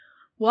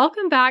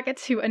Welcome back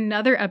to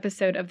another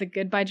episode of the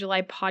Goodbye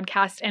July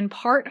podcast and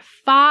part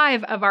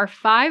 5 of our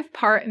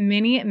 5-part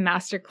mini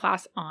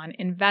masterclass on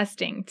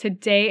investing.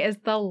 Today is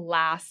the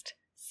last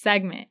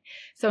segment.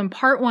 So in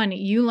part 1,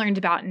 you learned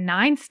about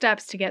 9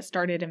 steps to get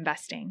started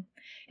investing.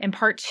 In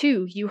part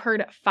 2, you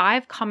heard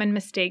 5 common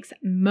mistakes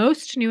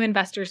most new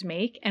investors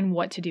make and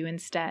what to do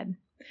instead.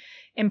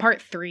 In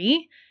part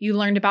 3, you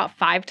learned about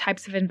 5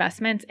 types of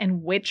investments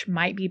and which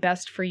might be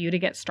best for you to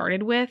get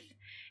started with.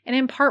 And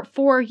in part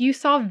 4, you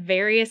saw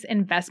various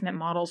investment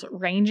models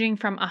ranging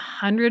from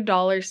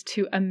 $100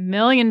 to $1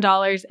 million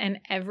and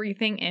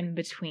everything in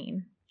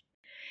between.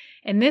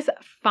 In this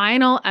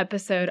final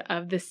episode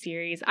of the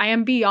series, I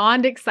am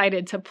beyond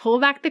excited to pull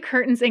back the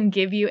curtains and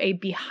give you a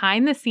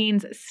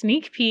behind-the-scenes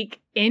sneak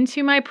peek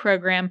into my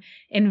program,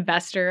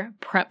 Investor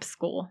Prep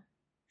School.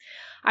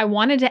 I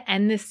wanted to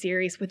end this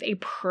series with a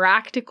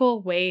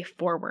practical way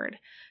forward,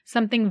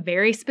 something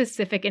very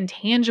specific and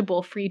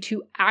tangible for you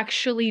to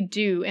actually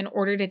do in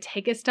order to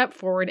take a step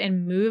forward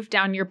and move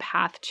down your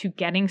path to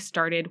getting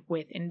started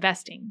with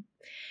investing.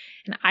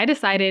 And I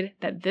decided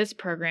that this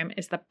program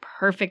is the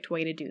perfect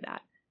way to do that.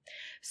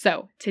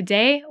 So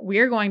today we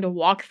are going to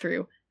walk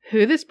through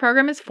who this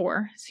program is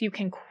for so you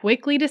can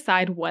quickly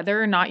decide whether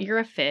or not you're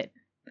a fit,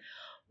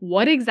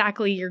 what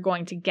exactly you're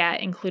going to get,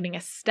 including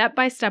a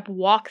step-by-step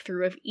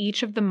walkthrough of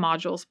each of the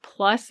modules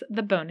plus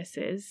the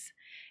bonuses,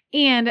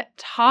 and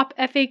top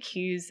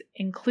FAQs,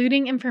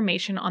 including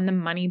information on the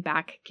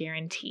money-back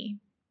guarantee.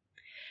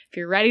 If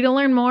you're ready to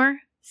learn more,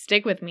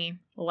 stick with me.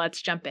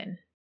 Let's jump in.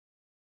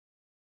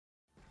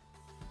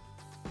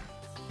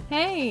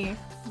 Hey,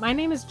 my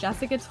name is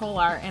Jessica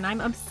Tolar, and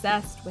I'm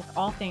obsessed with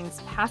all things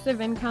passive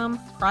income,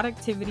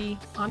 productivity,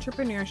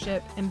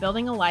 entrepreneurship, and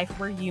building a life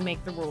where you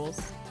make the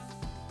rules.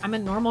 I'm a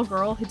normal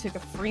girl who took a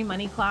free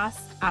money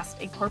class,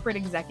 asked a corporate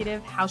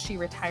executive how she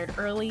retired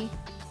early,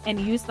 and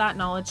used that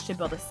knowledge to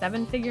build a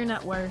 7-figure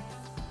net worth,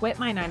 quit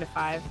my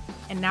 9-to-5,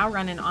 and now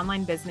run an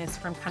online business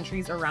from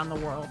countries around the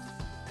world.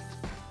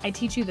 I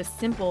teach you the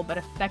simple but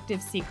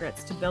effective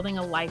secrets to building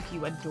a life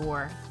you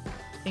adore.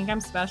 Think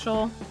I'm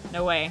special?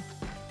 No way.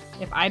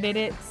 If I did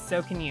it,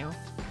 so can you.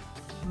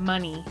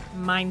 Money,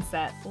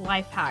 mindset,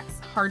 life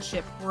hacks,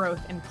 hardship, growth,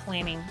 and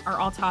planning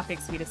are all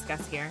topics we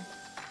discuss here.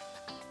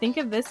 Think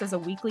of this as a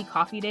weekly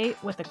coffee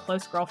date with a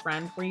close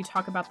girlfriend where you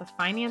talk about the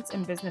finance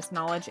and business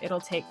knowledge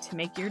it'll take to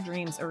make your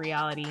dreams a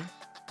reality.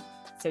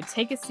 So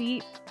take a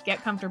seat,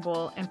 get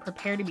comfortable, and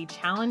prepare to be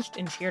challenged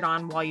and cheered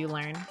on while you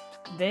learn.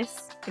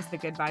 This is the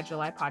Goodbye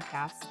July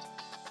podcast.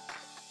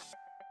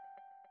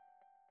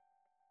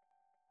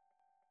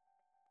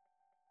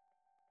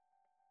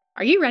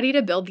 Are you ready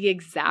to build the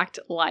exact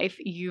life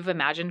you've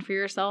imagined for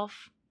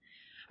yourself?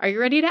 Are you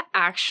ready to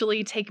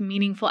actually take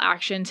meaningful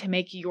action to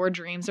make your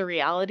dreams a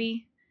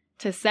reality?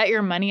 To set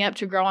your money up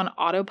to grow on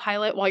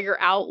autopilot while you're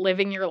out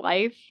living your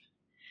life?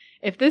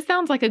 If this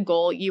sounds like a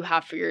goal you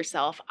have for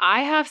yourself,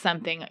 I have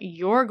something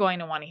you're going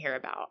to want to hear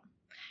about.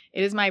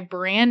 It is my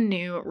brand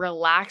new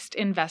Relaxed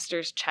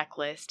Investors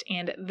Checklist,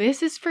 and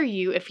this is for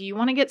you if you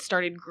want to get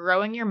started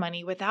growing your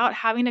money without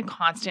having to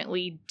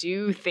constantly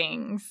do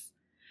things.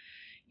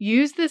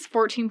 Use this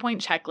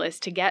 14-point checklist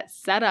to get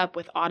set up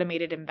with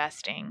automated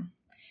investing.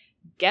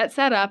 Get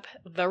set up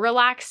the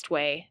relaxed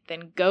way,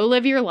 then go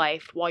live your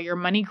life while your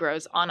money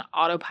grows on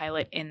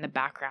autopilot in the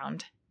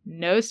background.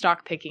 No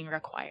stock picking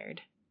required.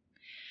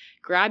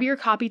 Grab your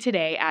copy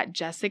today at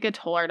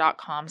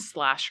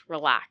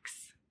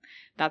jessicatolar.com/relax.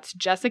 That's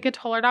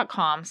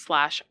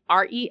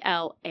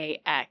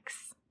jessicatolar.com/RELAX.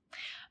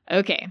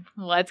 Okay,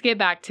 let's get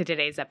back to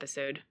today's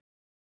episode.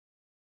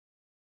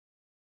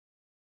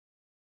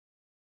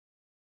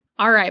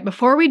 All right,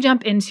 before we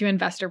jump into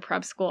Investor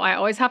Prep School, I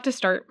always have to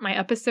start my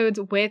episodes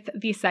with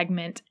the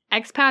segment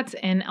Expats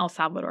in El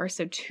Salvador.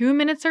 So 2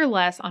 minutes or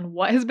less on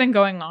what has been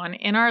going on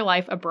in our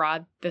life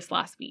abroad this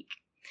last week.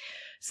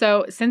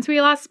 So since we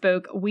last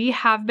spoke, we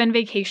have been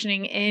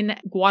vacationing in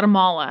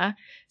Guatemala.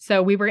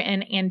 So we were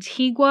in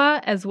Antigua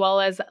as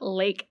well as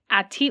Lake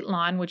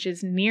Atitlan, which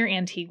is near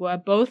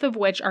Antigua, both of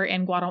which are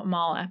in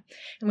Guatemala.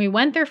 And we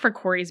went there for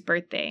Corey's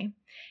birthday.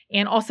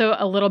 And also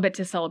a little bit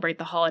to celebrate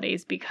the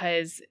holidays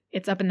because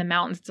it's up in the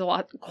mountains. It's a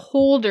lot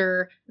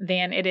colder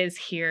than it is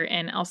here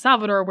in El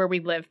Salvador where we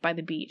live by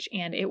the beach.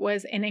 And it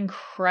was an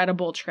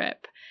incredible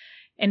trip.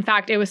 In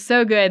fact, it was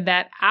so good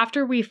that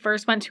after we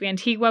first went to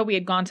Antigua, we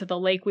had gone to the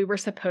lake. We were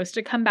supposed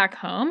to come back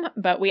home,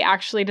 but we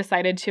actually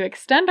decided to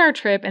extend our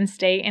trip and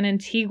stay in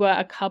Antigua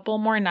a couple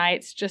more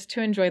nights just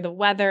to enjoy the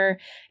weather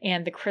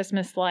and the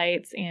Christmas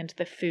lights and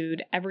the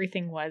food.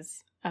 Everything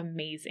was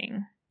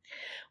amazing.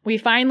 We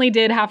finally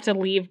did have to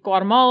leave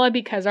Guatemala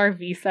because our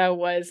visa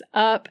was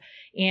up,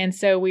 and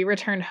so we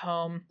returned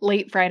home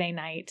late Friday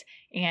night,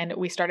 and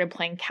we started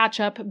playing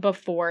catch-up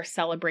before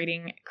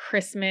celebrating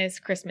Christmas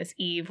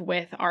Eve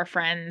with our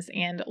friends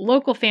and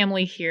local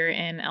family here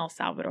in El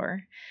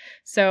Salvador.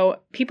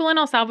 So people in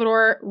El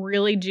Salvador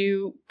really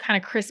do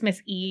kind of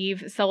Christmas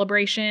Eve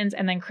celebrations,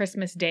 and then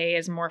Christmas Day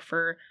is more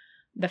for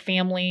the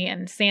family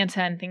and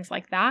Santa and things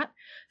like that.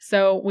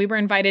 So we were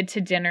invited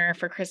to dinner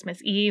for Christmas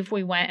Eve.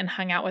 We went and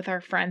hung out with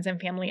our friends and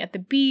family at the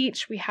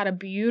beach. We had a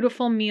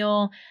beautiful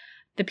meal.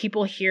 The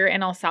people here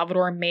in El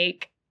Salvador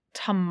make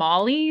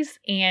tamales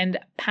and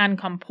pan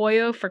con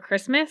pollo for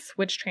Christmas,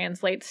 which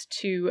translates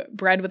to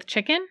bread with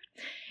chicken.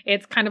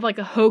 It's kind of like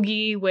a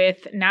hoagie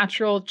with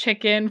natural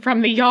chicken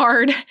from the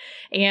yard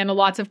and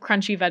lots of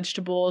crunchy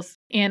vegetables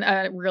and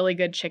a really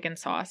good chicken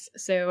sauce.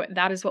 So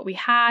that is what we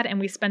had. And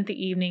we spent the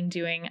evening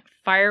doing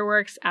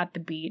fireworks at the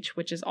beach,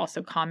 which is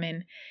also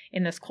common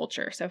in this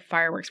culture. So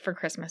fireworks for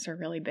Christmas are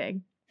really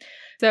big.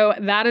 So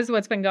that is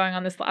what's been going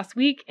on this last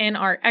week in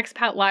our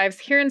expat lives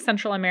here in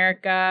Central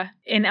America,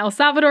 in El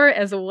Salvador,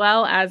 as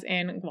well as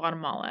in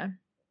Guatemala.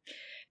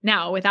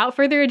 Now, without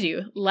further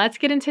ado, let's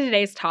get into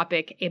today's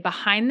topic, a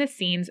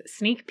behind-the-scenes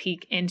sneak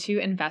peek into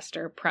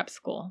Investor Prep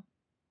School.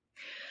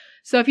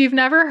 So if you've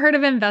never heard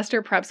of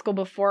Investor Prep School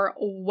before,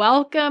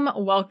 welcome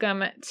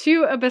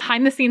to a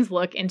behind-the-scenes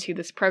look into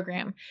this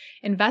program.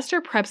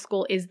 Investor Prep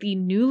School is the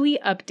newly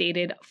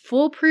updated,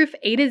 foolproof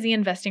A to Z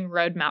investing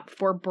roadmap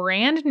for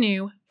brand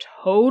new,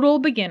 total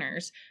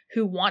beginners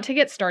who want to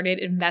get started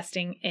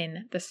investing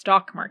in the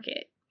stock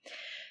market.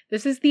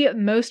 This is the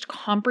most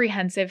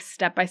comprehensive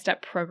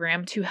step-by-step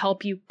program to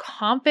help you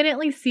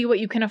confidently see what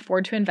you can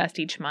afford to invest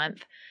each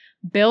month,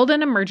 build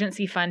an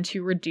emergency fund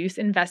to reduce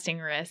investing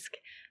risk,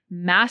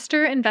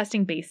 master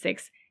investing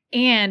basics,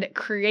 and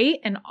create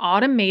an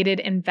automated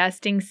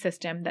investing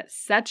system that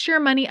sets your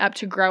money up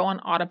to grow on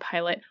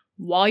autopilot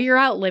while you're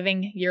out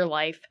living your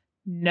life.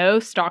 No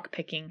stock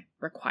picking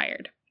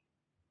required.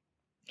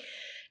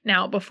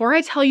 Now, before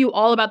I tell you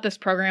all about this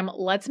program,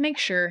 let's make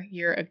sure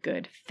you're a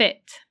good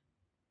fit.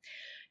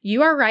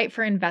 You are right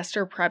for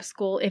Investor Prep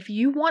School if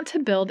you want to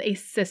build a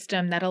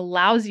system that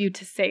allows you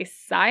to say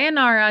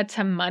sayonara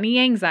to money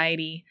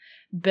anxiety,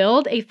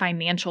 build a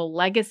financial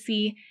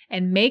legacy,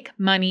 and make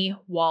money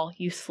while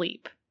you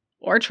sleep,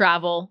 or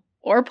travel,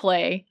 or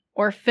play,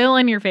 or fill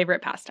in your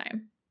favorite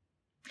pastime.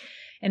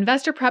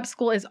 Investor Prep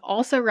School is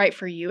also right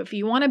for you if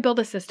you want to build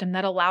a system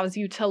that allows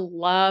you to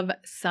love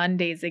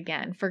Sundays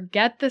again.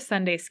 Forget the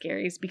Sunday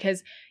scaries,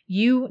 because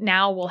you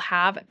now will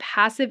have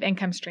passive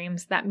income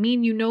streams that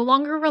mean you no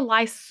longer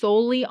rely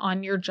solely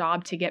on your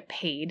job to get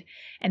paid.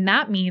 And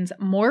that means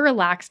more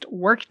relaxed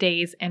work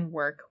days and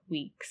work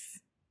weeks.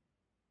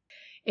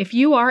 If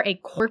you are a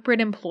corporate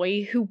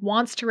employee who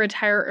wants to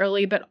retire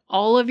early, but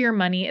all of your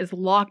money is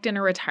locked in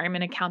a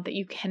retirement account that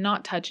you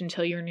cannot touch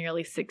until you're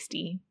nearly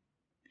 60.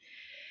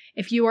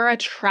 If you are a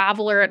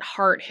traveler at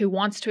heart who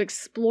wants to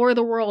explore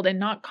the world and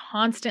not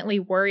constantly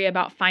worry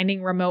about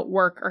finding remote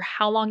work or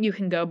how long you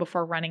can go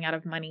before running out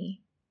of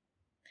money.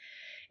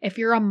 If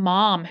you're a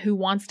mom who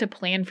wants to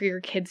plan for your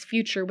kids'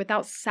 future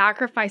without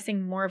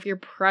sacrificing more of your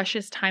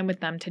precious time with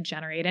them to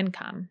generate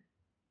income.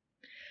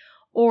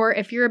 Or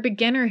if you're a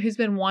beginner who's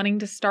been wanting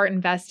to start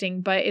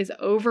investing but is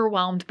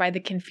overwhelmed by the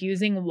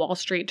confusing Wall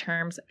Street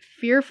terms,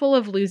 fearful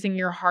of losing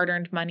your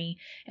hard-earned money,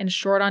 and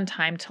short on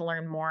time to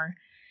learn more,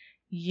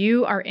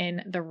 you are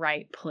in the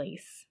right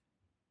place.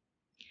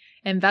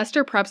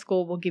 Investor Prep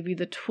School will give you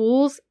the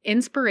tools,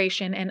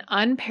 inspiration, and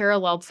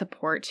unparalleled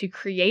support to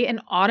create an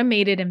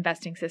automated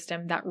investing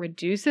system that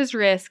reduces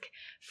risk,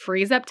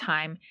 frees up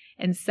time,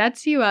 and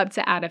sets you up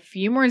to add a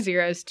few more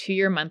zeros to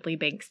your monthly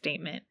bank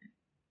statement.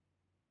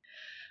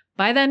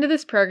 By the end of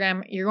this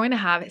program, you're going to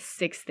have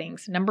 6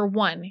 things. Number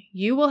 1,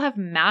 you will have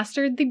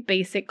mastered the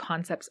basic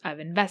concepts of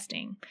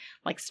investing,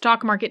 like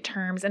stock market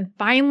terms, and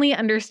finally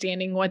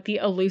understanding what the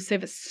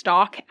elusive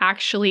stock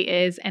actually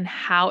is and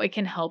how it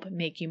can help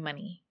make you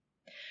money.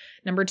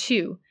 Number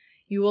 2,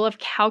 you will have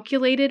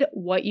calculated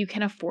what you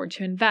can afford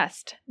to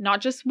invest,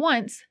 not just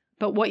once,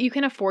 but what you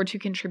can afford to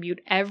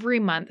contribute every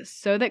month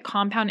so that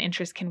compound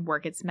interest can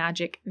work its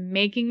magic,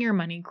 making your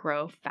money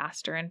grow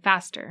faster and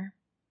faster.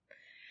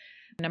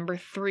 Number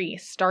 3,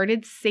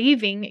 started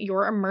saving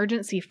your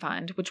emergency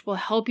fund, which will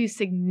help you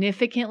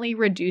significantly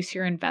reduce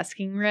your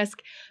investing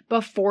risk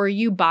before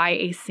you buy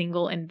a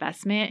single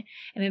investment,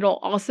 and it'll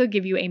also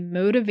give you a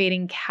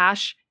motivating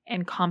cash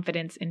and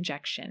confidence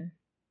injection.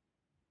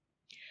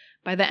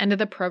 By the end of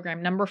the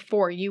program, number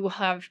 4, you will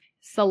have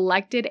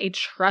selected a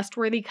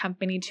trustworthy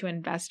company to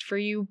invest for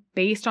you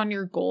based on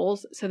your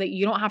goals so that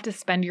you don't have to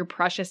spend your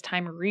precious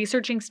time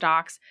researching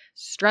stocks,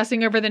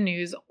 stressing over the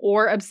news,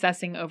 or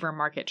obsessing over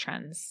market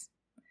trends.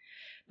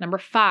 Number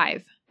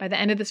 5, by the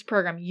end of this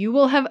program, you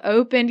will have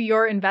opened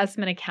your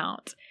investment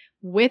account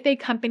with a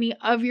company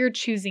of your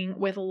choosing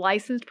with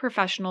licensed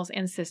professionals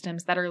and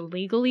systems that are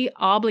legally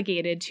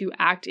obligated to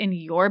act in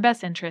your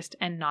best interest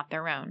and not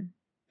their own.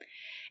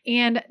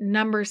 And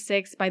number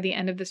 6, by the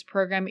end of this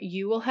program,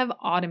 you will have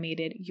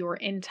automated your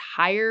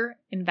entire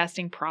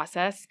investing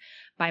process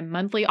by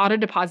monthly auto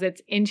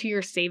deposits into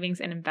your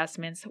savings and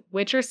investments,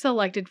 which are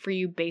selected for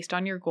you based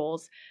on your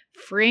goals,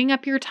 freeing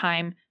up your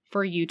time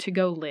for you to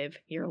go live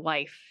your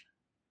life.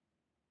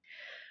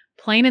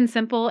 Plain and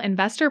simple,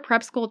 Investor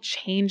Prep School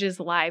changes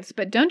lives,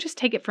 but don't just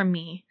take it from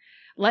me.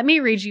 Let me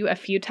read you a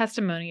few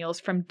testimonials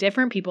from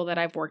different people that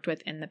I've worked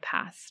with in the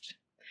past.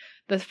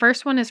 The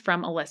first one is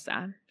from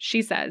Alyssa.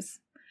 She says,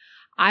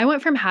 I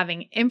went from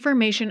having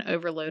information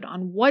overload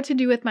on what to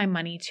do with my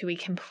money to a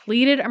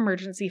completed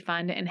emergency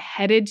fund and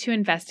headed to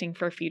investing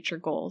for future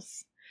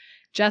goals.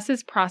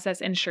 Jess's process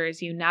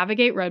ensures you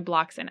navigate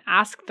roadblocks and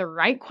ask the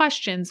right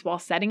questions while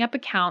setting up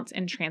accounts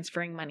and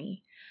transferring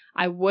money.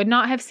 I would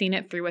not have seen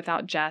it through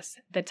without Jess.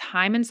 The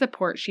time and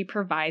support she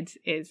provides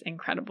is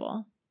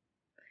incredible.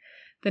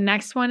 The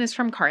next one is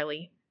from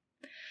Carly.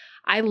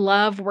 I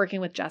love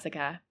working with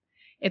Jessica.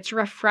 It's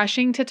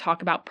refreshing to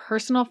talk about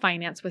personal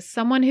finance with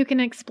someone who can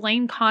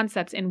explain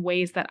concepts in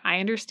ways that I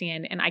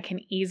understand and I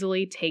can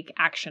easily take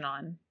action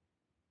on.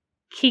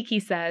 Kiki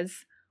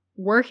says,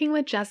 working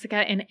with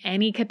Jessica in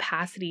any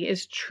capacity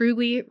is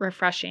truly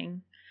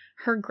refreshing.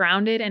 Her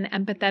grounded and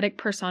empathetic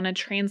persona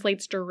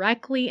translates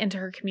directly into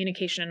her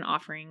communication and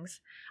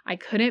offerings. I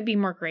couldn't be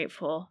more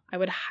grateful. I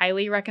would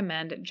highly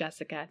recommend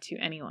Jessica to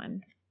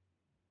anyone.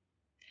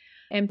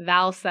 And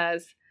Val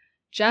says,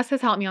 Jess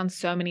has helped me on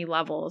so many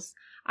levels.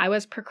 I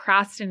was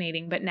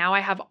procrastinating, but now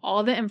I have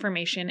all the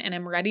information and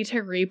am ready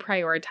to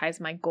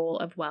reprioritize my goal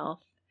of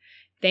wealth.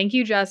 Thank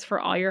you, Jess, for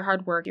all your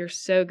hard work. You're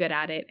so good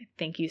at it.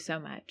 Thank you so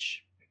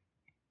much.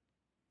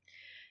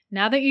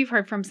 Now that you've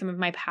heard from some of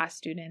my past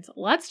students,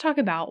 let's talk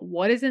about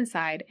what is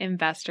inside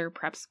Investor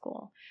Prep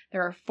School.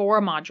 There are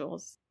 4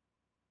 modules.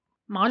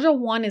 Module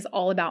 1 is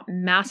all about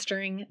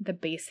mastering the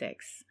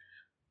basics.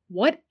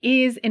 What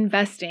is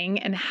investing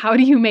and how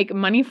do you make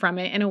money from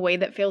it in a way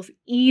that feels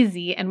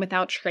easy and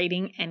without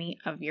trading any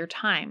of your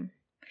time?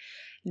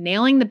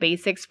 Nailing the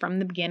basics from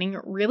the beginning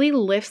really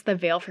lifts the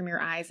veil from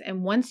your eyes,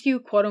 and once you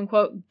quote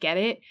unquote get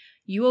it,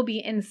 you will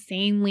be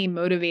insanely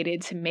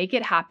motivated to make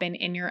it happen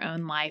in your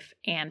own life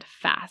and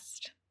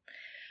fast.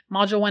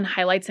 Module 1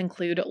 highlights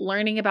include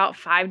learning about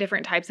 5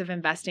 different types of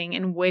investing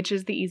and which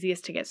is the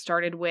easiest to get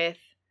started with,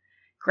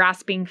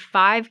 grasping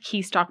 5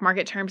 key stock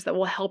market terms that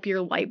will help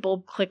your light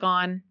bulb click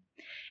on,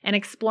 and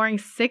exploring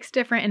 6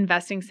 different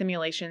investing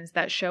simulations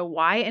that show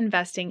why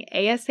investing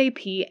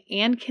ASAP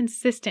and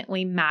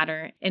consistently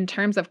matter in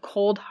terms of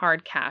cold,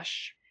 hard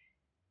cash.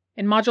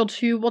 In Module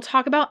 2, we'll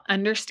talk about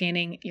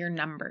understanding your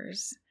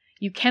numbers.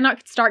 You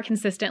cannot start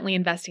consistently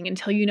investing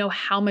until you know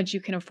how much you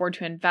can afford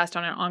to invest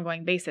on an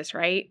ongoing basis,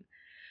 right?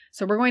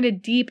 So we're going to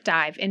deep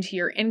dive into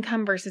your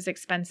income versus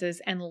expenses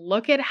and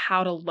look at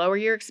how to lower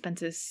your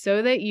expenses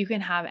so that you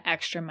can have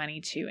extra money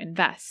to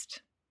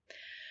invest.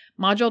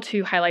 Module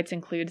 2 highlights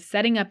include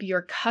setting up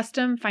your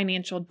custom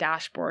financial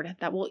dashboard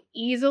that will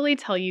easily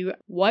tell you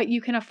what you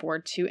can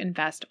afford to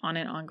invest on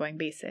an ongoing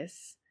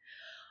basis.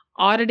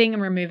 Auditing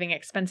and removing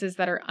expenses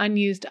that are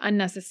unused,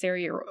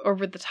 unnecessary, or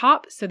over the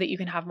top so that you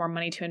can have more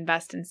money to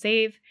invest and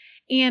save,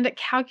 and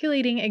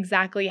calculating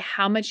exactly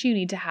how much you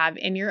need to have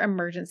in your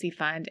emergency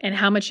fund and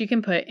how much you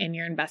can put in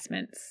your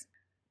investments.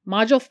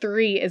 Module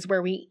 3 is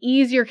where we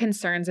ease your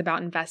concerns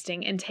about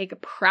investing and take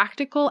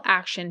practical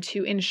action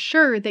to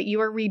ensure that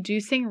you are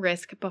reducing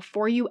risk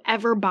before you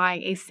ever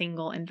buy a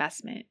single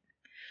investment.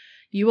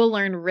 You will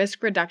learn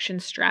risk reduction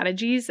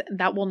strategies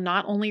that will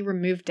not only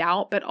remove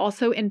doubt, but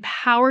also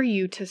empower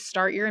you to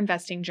start your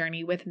investing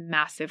journey with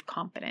massive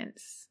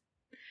confidence.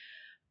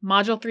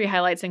 Module 3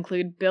 highlights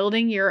include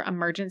building your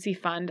emergency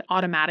fund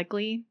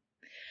automatically,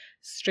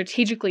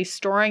 strategically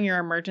storing your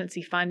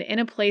emergency fund in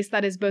a place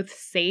that is both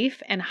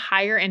safe and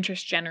higher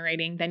interest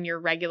generating than your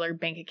regular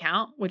bank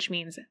account, which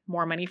means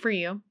more money for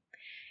you,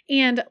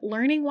 and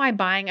learning why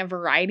buying a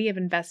variety of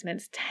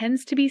investments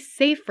tends to be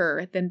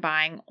safer than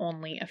buying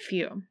only a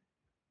few.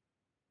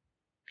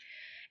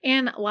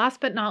 And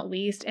last but not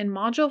least, in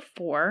Module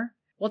 4,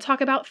 we'll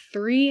talk about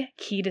 3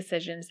 key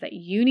decisions that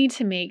you need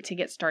to make to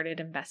get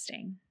started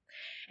investing.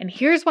 And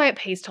here's why it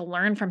pays to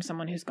learn from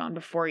someone who's gone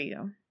before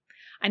you.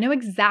 I know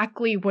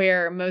exactly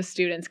where most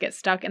students get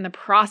stuck in the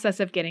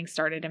process of getting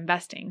started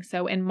investing.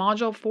 So in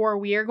Module 4,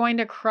 we are going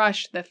to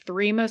crush the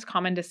 3 most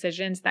common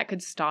decisions that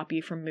could stop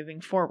you from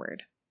moving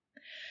forward.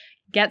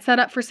 Get set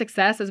up for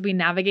success as we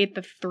navigate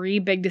the 3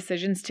 big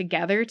decisions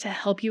together to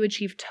help you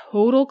achieve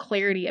total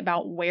clarity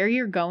about where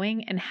you're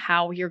going and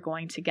how you're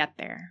going to get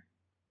there.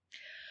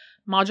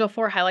 Module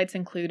 4 highlights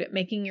include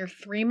making your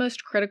 3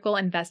 most critical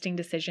investing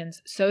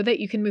decisions so that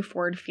you can move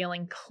forward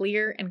feeling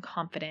clear and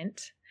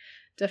confident,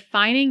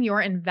 defining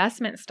your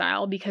investment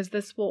style because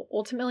this will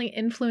ultimately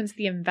influence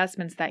the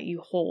investments that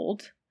you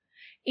hold,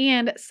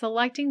 and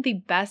selecting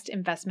the best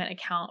investment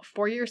account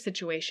for your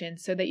situation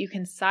so that you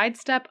can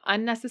sidestep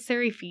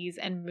unnecessary fees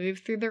and move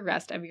through the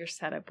rest of your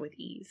setup with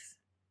ease.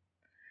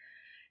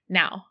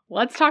 Now,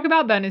 let's talk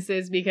about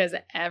bonuses because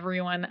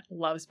everyone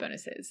loves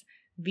bonuses.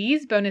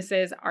 These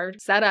bonuses are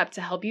set up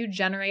to help you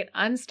generate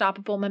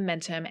unstoppable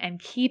momentum and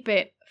keep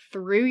it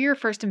through your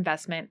first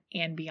investment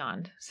and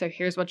beyond. So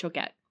here's what you'll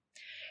get.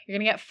 You're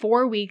going to get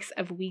 4 weeks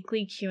of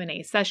weekly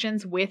Q&A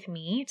sessions with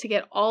me to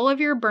get all of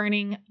your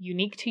burning,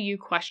 unique to you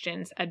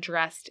questions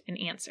addressed and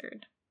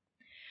answered.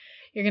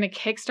 You're going to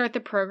kickstart the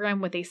program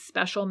with a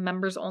special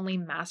members-only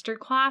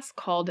masterclass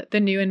called The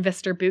New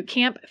Investor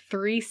Bootcamp,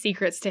 3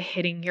 Secrets to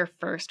Hitting Your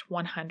First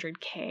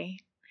 100K.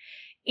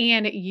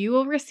 And you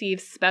will receive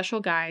special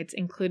guides,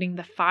 including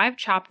the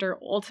 5-chapter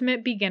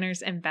Ultimate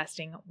Beginners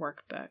Investing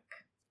Workbook.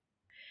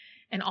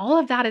 And all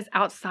of that is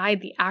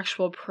outside the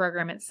actual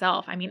program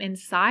itself. I mean,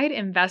 inside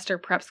Investor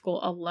Prep School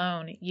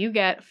alone, you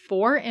get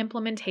 4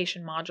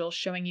 implementation modules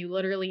showing you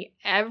literally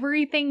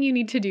everything you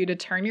need to do to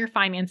turn your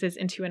finances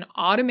into an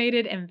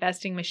automated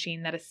investing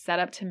machine that is set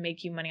up to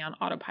make you money on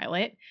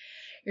autopilot.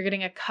 You're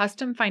getting a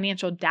custom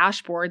financial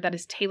dashboard that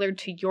is tailored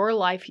to your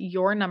life,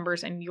 your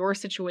numbers, and your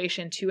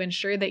situation to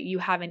ensure that you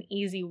have an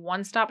easy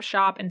one-stop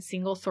shop and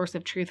single source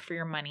of truth for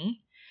your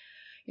money.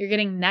 You're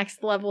getting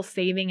next level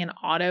saving and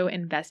auto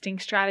investing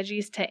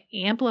strategies to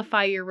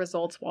amplify your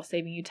results while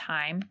saving you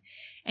time.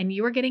 And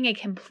you are getting a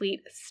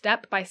complete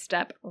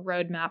step-by-step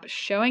roadmap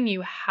showing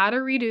you how to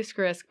reduce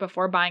risk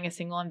before buying a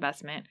single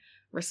investment,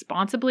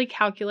 responsibly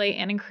calculate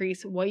and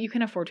increase what you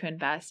can afford to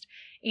invest,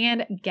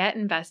 and get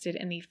invested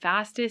in the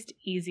fastest,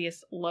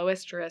 easiest,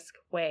 lowest risk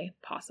way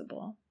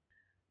possible.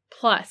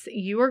 Plus,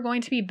 you are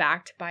going to be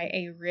backed by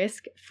a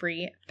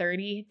risk-free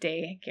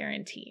 30-day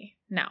guarantee.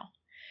 Now,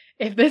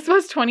 if this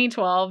was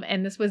 2012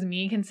 and this was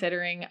me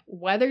considering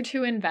whether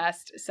to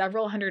invest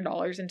several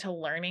 $100s into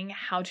learning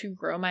how to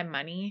grow my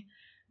money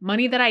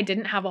that I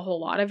didn't have a whole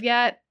lot of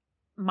yet,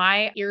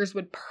 my ears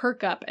would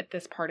perk up at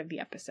this part of the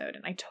episode.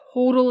 And I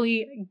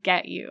totally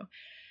get you.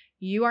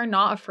 You are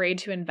not afraid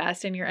to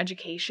invest in your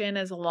education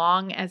as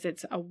long as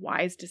it's a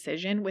wise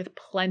decision with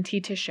plenty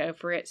to show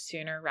for it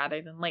sooner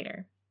rather than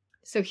later.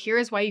 So here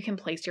is why you can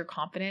place your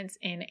confidence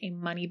in a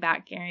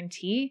money-back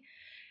guarantee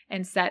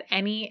and set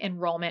any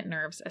enrollment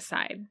nerves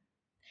aside.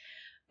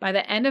 By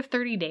the end of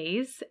 30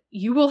 days,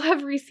 you will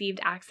have received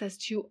access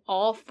to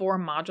all 4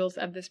 modules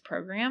of this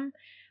program,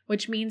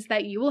 which means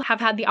that you will have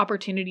had the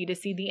opportunity to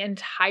see the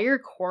entire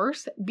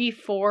course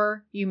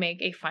before you make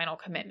a final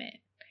commitment.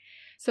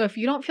 So if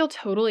you don't feel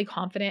totally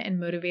confident and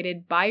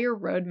motivated by your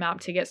roadmap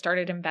to get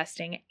started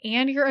investing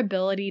and your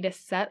ability to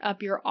set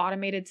up your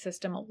automated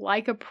system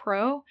like a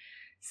pro,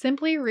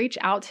 simply reach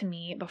out to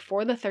me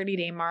before the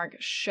 30-day mark,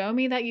 show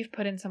me that you've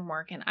put in some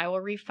work, and I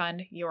will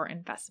refund your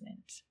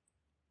investment.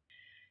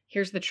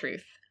 Here's the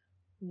truth.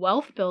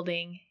 Wealth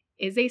building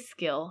is a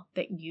skill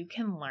that you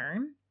can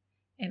learn,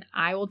 and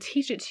I will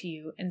teach it to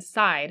you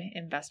inside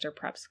Investor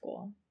Prep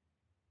School.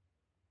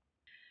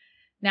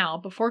 Now,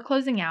 before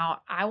closing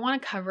out, I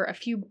want to cover a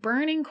few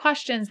burning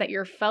questions that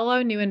your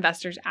fellow new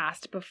investors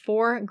asked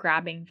before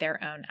grabbing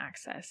their own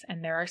access,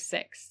 and there are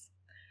 6.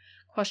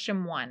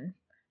 Question 1.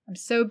 I'm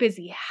so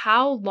busy.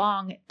 How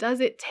long does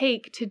it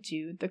take to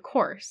do the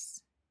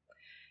course?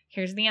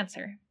 Here's the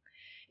answer.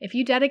 If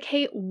you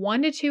dedicate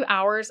 1 to 2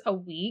 hours a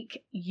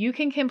week, you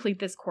can complete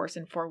this course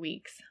in 4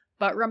 weeks.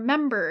 But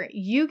remember,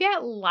 you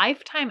get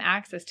lifetime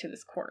access to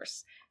this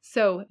course.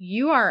 So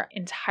you are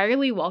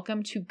entirely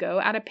welcome to go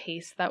at a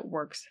pace that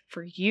works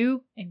for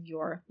you and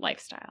your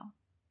lifestyle.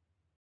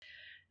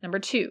 Number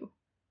 2,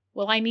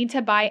 will I need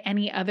to buy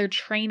any other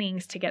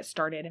trainings to get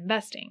started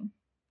investing?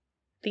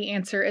 The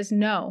answer is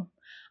no.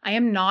 I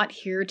am not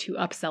here to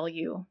upsell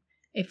you.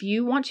 If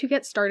you want to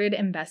get started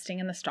investing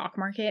in the stock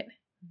market,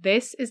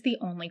 this is the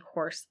only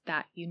course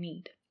that you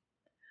need.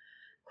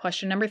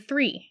 Question number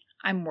 3.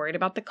 I'm worried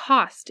about the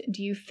cost.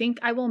 Do you think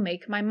I will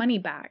make my money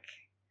back?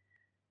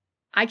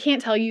 I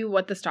can't tell you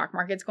what the stock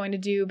market's going to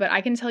do, but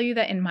I can tell you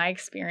that in my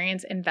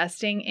experience,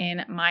 investing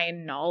in my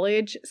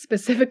knowledge,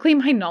 specifically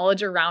my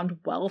knowledge around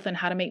wealth and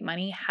how to make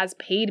money, has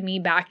paid me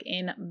back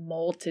in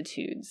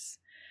multitudes.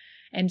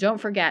 And don't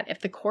forget, if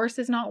the course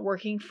is not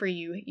working for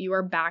you, you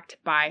are backed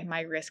by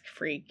my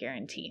risk-free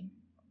guarantee.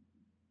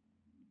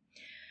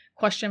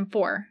 Question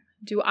 4.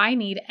 Do I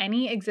need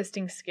any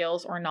existing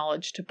skills or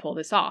knowledge to pull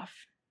this off?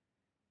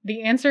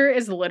 The answer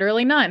is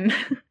literally none.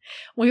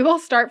 We will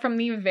start from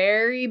the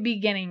very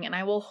beginning, and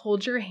I will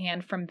hold your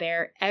hand from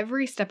there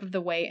every step of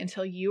the way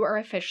until you are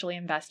officially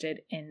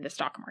invested in the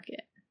stock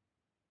market.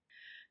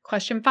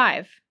 Question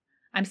 5.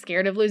 I'm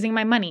scared of losing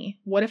my money.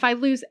 What if I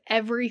lose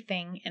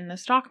everything in the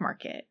stock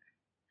market?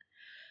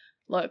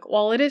 Look,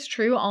 while it is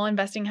true all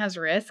investing has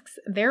risks,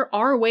 there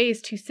are ways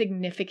to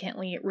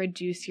significantly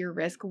reduce your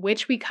risk,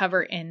 which we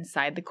cover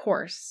inside the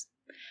course.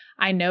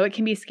 I know it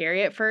can be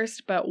scary at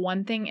first, but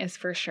one thing is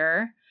for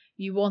sure,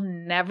 you will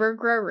never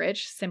grow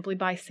rich simply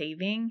by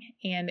saving,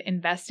 and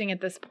investing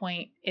at this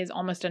point is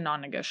almost a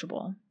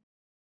non-negotiable.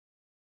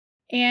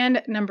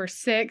 And number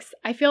 6,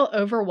 I feel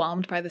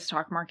overwhelmed by the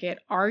stock market.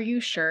 Are you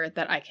sure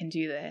that I can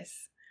do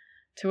this?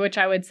 To which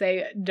I would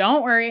say,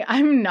 don't worry,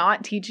 I'm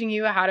not teaching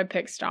you how to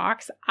pick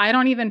stocks. I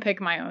don't even pick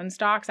my own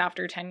stocks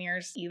after 10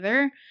 years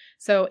either.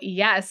 So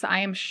yes, I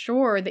am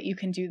sure that you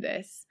can do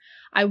this.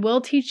 I will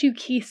teach you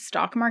key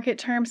stock market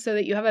terms so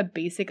that you have a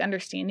basic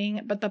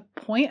understanding, but the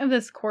point of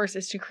this course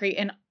is to create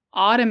an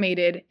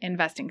automated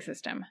investing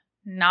system,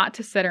 not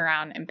to sit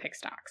around and pick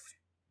stocks.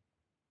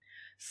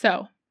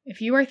 So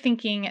if you are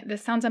thinking,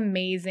 this sounds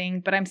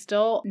amazing, but I'm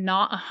still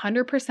not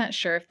 100%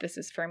 sure if this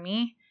is for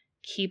me,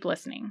 keep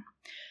listening.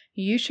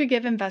 You should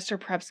give Investor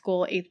Prep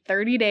School a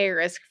 30-day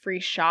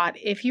risk-free shot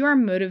if you are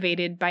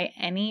motivated by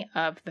any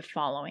of the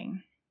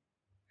following.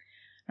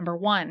 Number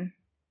 1,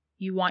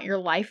 you want your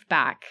life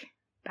back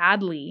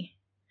badly.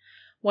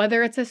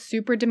 Whether it's a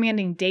super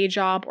demanding day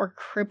job or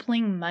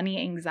crippling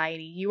money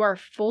anxiety, you are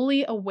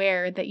fully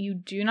aware that you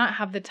do not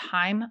have the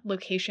time,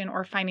 location,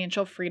 or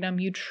financial freedom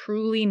you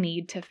truly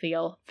need to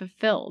feel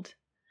fulfilled.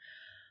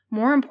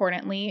 More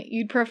importantly,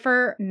 you'd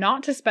prefer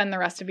not to spend the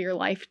rest of your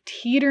life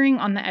teetering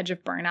on the edge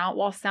of burnout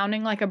while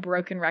sounding like a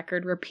broken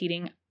record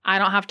repeating, "I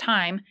don't have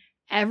time,"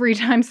 every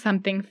time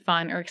something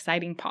fun or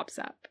exciting pops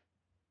up.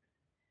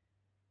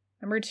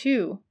 Number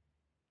 2,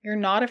 you're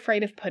not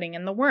afraid of putting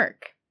in the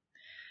work.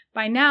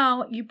 By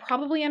now, you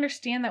probably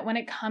understand that when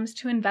it comes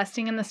to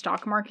investing in the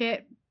stock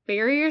market,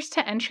 barriers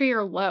to entry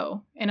are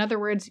low. In other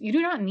words, you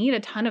do not need a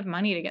ton of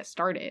money to get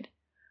started.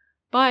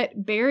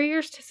 But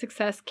barriers to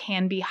success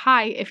can be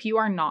high if you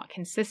are not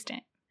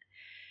consistent.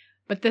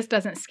 But this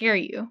doesn't scare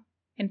you.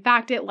 In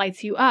fact, it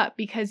lights you up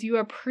because you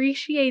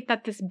appreciate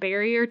that this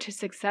barrier to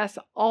success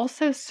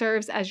also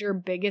serves as your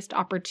biggest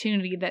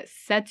opportunity that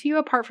sets you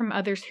apart from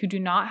others who do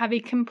not have a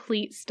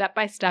complete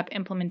step-by-step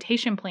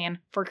implementation plan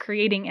for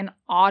creating an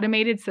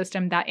automated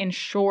system that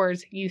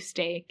ensures you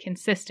stay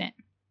consistent.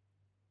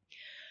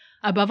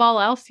 Above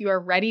all else, you are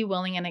ready,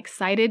 willing, and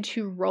excited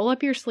to roll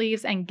up your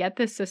sleeves and get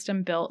this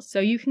system built so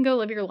you can go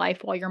live your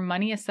life while your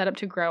money is set up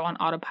to grow on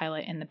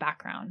autopilot in the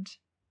background.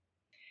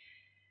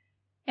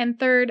 And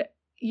third,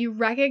 you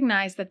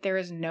recognize that there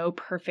is no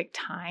perfect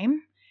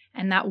time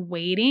and that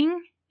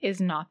waiting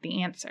is not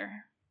the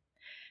answer.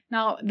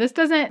 Now, this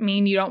doesn't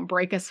mean you don't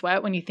break a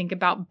sweat when you think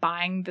about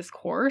buying this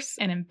course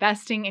and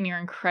investing in your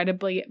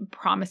incredibly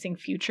promising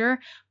future,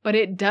 but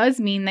it does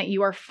mean that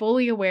you are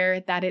fully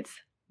aware that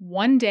it's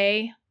one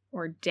day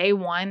or day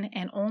one,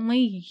 and only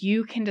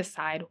you can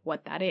decide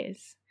what that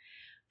is.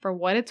 For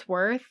what it's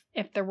worth,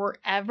 if there were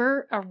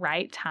ever a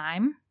right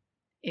time,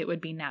 it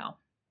would be now.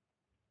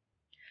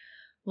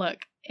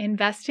 Look,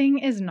 investing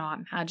is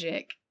not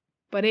magic,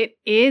 but it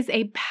is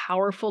a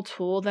powerful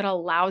tool that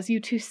allows you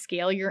to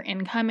scale your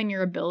income and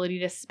your ability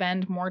to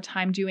spend more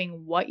time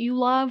doing what you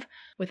love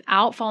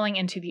without falling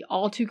into the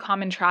all too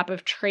common trap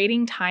of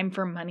trading time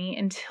for money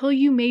until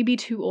you may be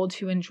too old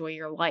to enjoy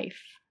your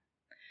life.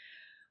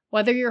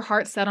 Whether your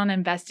heart's set on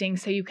investing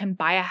so you can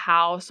buy a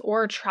house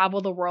or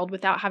travel the world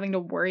without having to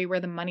worry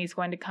where the money's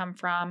going to come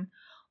from,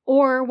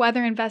 or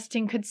whether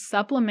investing could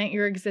supplement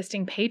your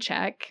existing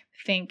paycheck,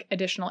 think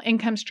additional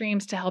income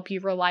streams to help you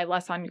rely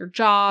less on your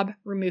job,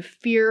 remove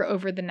fear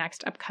over the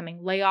next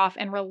upcoming layoff,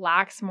 and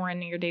relax more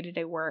in your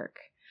day-to-day work.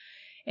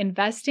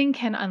 Investing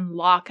can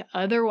unlock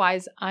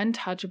otherwise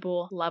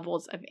untouchable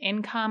levels of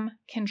income,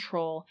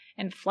 control,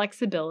 and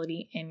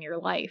flexibility in your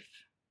life.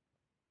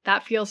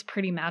 That feels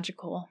pretty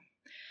magical.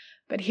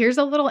 But here's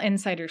a little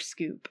insider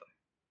scoop.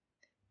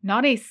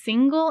 Not a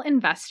single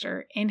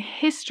investor in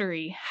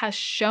history has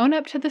shown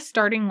up to the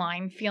starting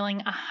line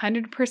feeling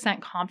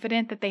 100%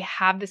 confident that they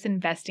have this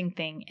investing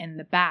thing in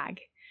the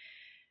bag.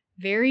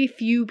 Very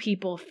few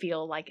people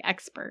feel like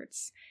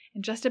experts,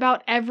 and just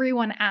about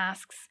everyone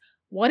asks,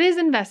 "What is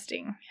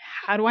investing?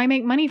 How do I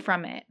make money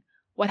from it?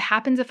 What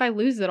happens if I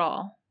lose it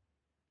all?"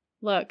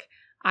 Look,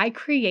 I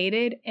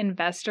created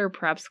Investor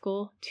Prep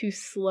School to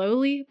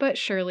slowly but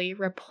surely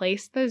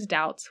replace those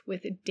doubts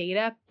with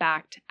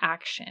data-backed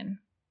action.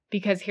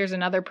 Because here's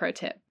another pro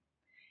tip.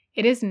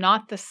 It is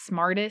not the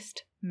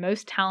smartest,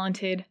 most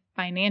talented,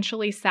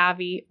 financially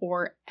savvy,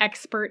 or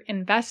expert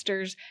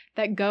investors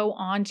that go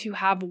on to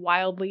have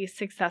wildly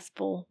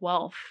successful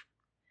wealth.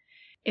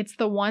 It's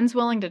the ones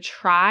willing to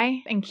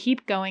try and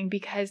keep going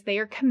because they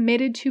are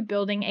committed to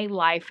building a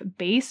life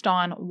based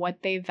on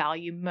what they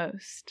value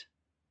most.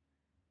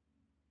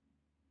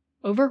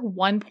 Over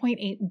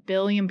 1.8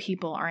 billion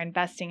people are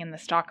investing in the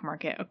stock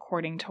market,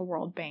 according to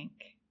World Bank.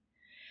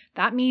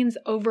 That means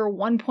over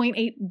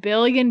 1.8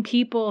 billion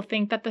people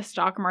think that the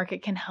stock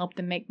market can help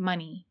them make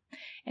money.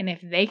 And if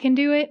they can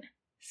do it,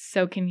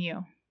 so can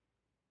you.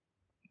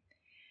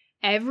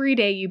 Every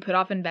day you put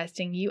off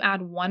investing, you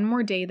add one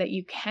more day that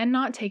you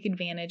cannot take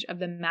advantage of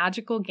the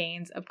magical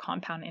gains of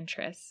compound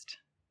interest.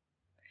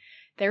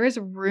 There is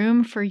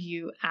room for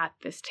you at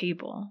this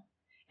table,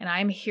 and I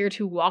am here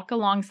to walk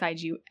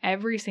alongside you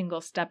every single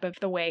step of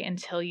the way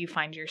until you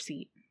find your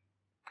seat.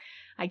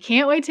 I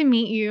can't wait to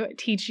meet you,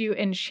 teach you,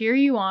 and cheer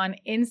you on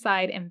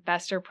inside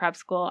Investor Prep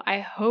School. I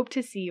hope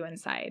to see you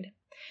inside.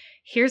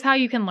 Here's how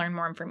you can learn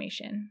more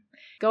information.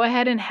 Go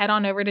ahead and head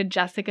on over to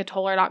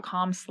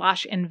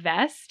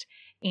jessicatoller.com/invest.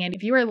 And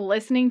if you are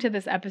listening to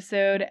this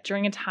episode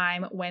during a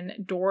time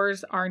when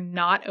doors are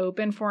not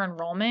open for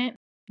enrollment,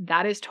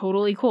 that is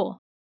totally cool.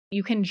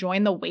 You can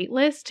join the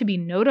waitlist to be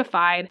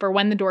notified for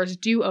when the doors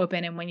do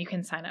open and when you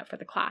can sign up for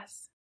the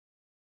class.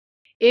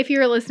 If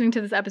you're listening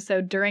to this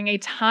episode during a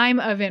time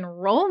of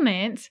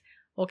enrollment,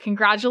 well,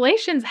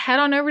 congratulations. Head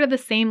on over to the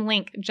same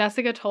link,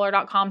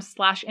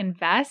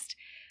 jessicatoller.com/invest.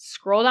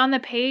 Scroll down the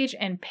page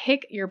and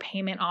pick your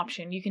payment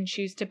option. You can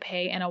choose to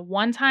pay in a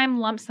one-time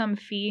lump sum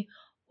fee,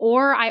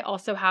 or I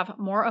also have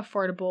more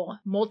affordable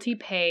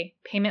multi-pay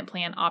payment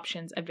plan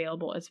options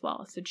available as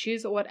well. So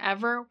choose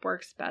whatever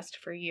works best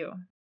for you.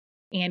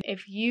 And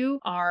if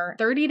you are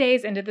 30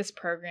 days into this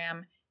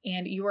program,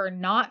 and you are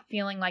not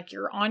feeling like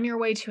you're on your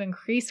way to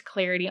increased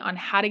clarity on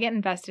how to get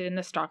invested in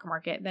the stock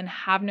market, then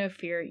have no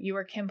fear. You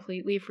are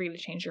completely free to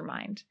change your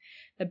mind.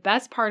 The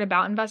best part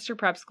about Investor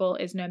Prep School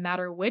is no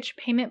matter which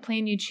payment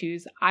plan you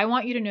choose, I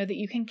want you to know that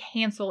you can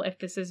cancel if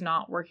this is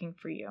not working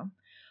for you.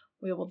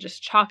 We will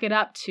just chalk it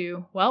up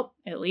to, well,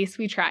 at least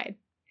we tried.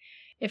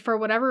 If for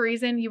whatever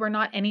reason you are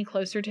not any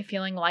closer to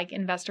feeling like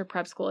Investor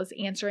Prep School is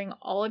answering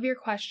all of your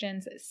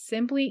questions,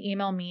 simply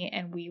email me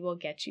and we will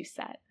get you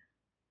set.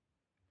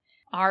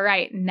 All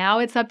right, now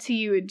it's up to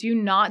you. Do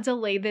not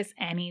delay this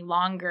any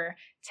longer.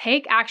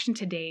 Take action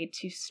today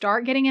to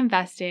start getting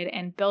invested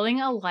and building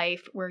a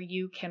life where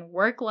you can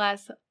work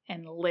less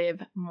and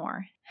live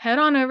more. Head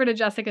on over to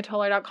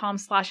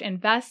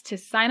jessicatoller.com/invest to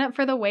sign up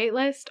for the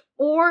waitlist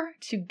or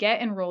to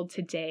get enrolled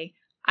today.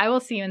 I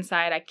will see you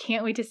inside. I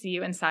can't wait to see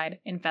you inside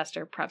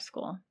Investor Prep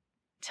School.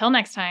 Till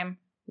next time,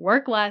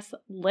 work less,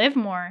 live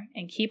more,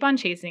 and keep on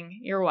chasing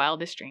your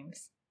wildest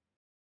dreams.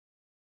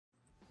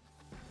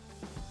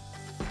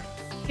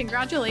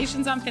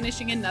 Congratulations on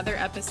finishing another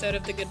episode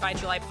of the Goodbye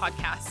July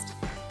podcast.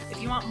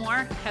 If you want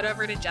more, head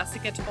over to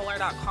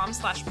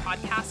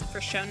jessicatoller.com/podcast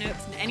for show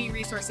notes and any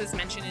resources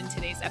mentioned in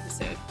today's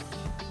episode.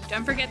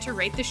 Don't forget to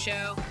rate the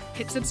show,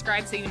 hit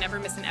subscribe so you never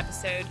miss an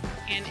episode,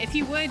 and if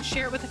you would,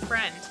 share it with a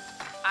friend.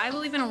 I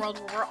believe in a world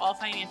where we're all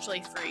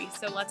financially free,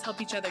 so let's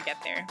help each other get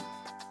there.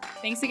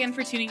 Thanks again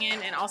for tuning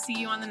in, and I'll see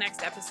you on the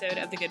next episode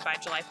of the Goodbye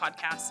July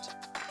podcast.